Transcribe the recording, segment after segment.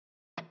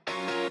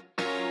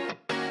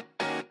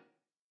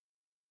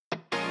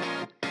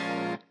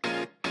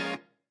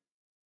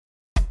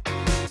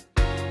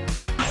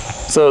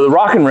So the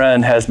Rock and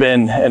Run has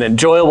been an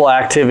enjoyable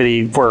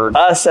activity for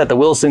us at the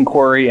Wilson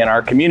Quarry and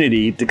our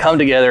community to come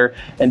together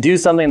and do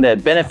something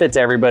that benefits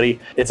everybody.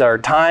 It's our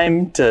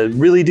time to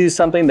really do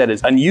something that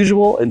is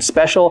unusual and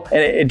special,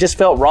 and it just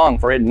felt wrong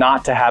for it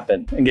not to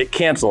happen and get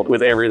canceled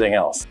with everything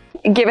else.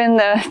 Given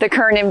the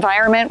current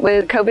environment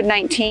with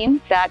COVID-19,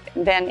 that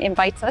then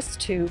invites us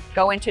to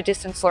go into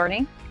distance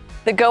learning.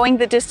 The Going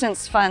the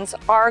Distance funds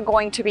are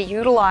going to be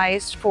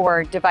utilized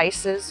for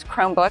devices,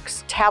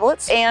 Chromebooks,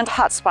 tablets, and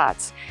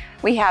hotspots.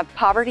 We have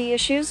poverty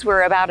issues.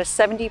 We're about a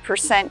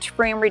 70%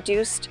 free and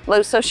reduced low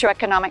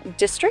socioeconomic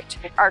district.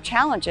 Our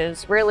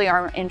challenges really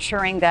are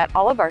ensuring that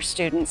all of our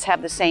students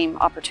have the same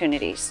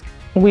opportunities.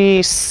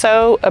 We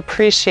so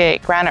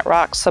appreciate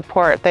Graniterock's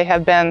support. They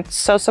have been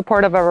so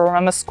supportive of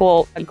Aromas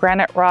School.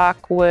 Graniterock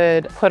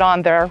would put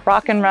on their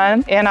Rock and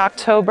Run in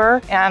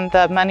October, and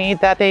the money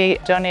that they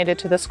donated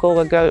to the school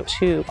would go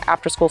to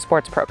after-school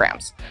sports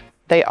programs.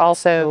 They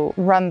also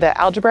run the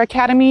Algebra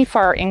Academy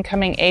for our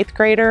incoming 8th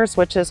graders,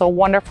 which is a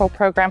wonderful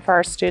program for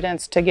our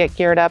students to get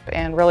geared up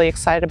and really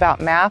excited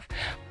about math.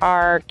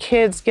 Our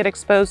kids get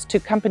exposed to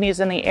companies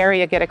in the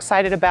area, get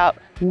excited about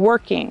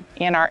working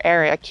in our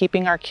area,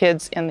 keeping our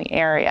kids in the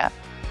area.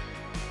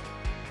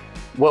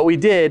 What we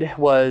did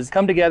was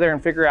come together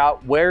and figure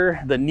out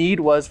where the need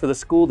was for the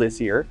school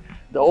this year.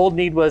 The old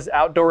need was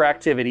outdoor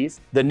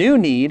activities. The new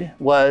need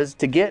was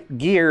to get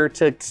gear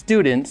to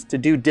students to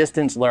do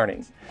distance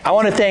learning. I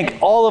want to thank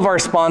all of our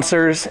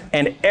sponsors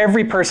and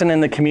every person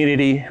in the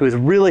community who has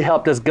really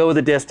helped us go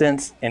the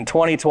distance in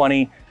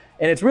 2020.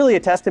 And it's really a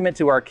testament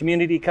to our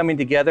community coming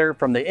together,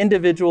 from the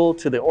individual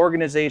to the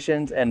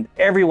organizations, and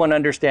everyone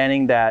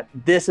understanding that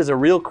this is a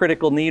real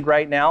critical need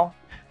right now.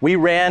 We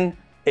ran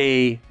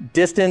a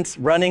distance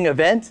running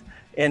event,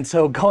 and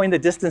so going the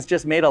distance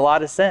just made a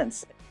lot of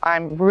sense.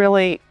 I'm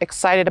really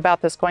excited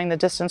about this Going the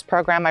Distance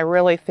program. I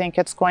really think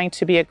it's going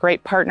to be a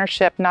great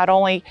partnership, not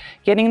only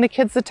getting the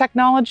kids the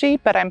technology,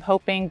 but I'm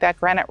hoping that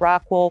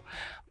Graniterock will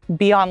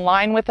be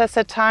online with us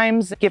at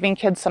times, giving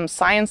kids some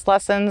science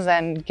lessons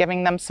and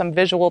giving them some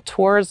visual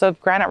tours of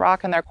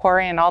Graniterock and their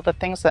quarry and all the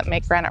things that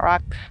make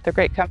Graniterock the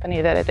great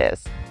company that it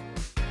is.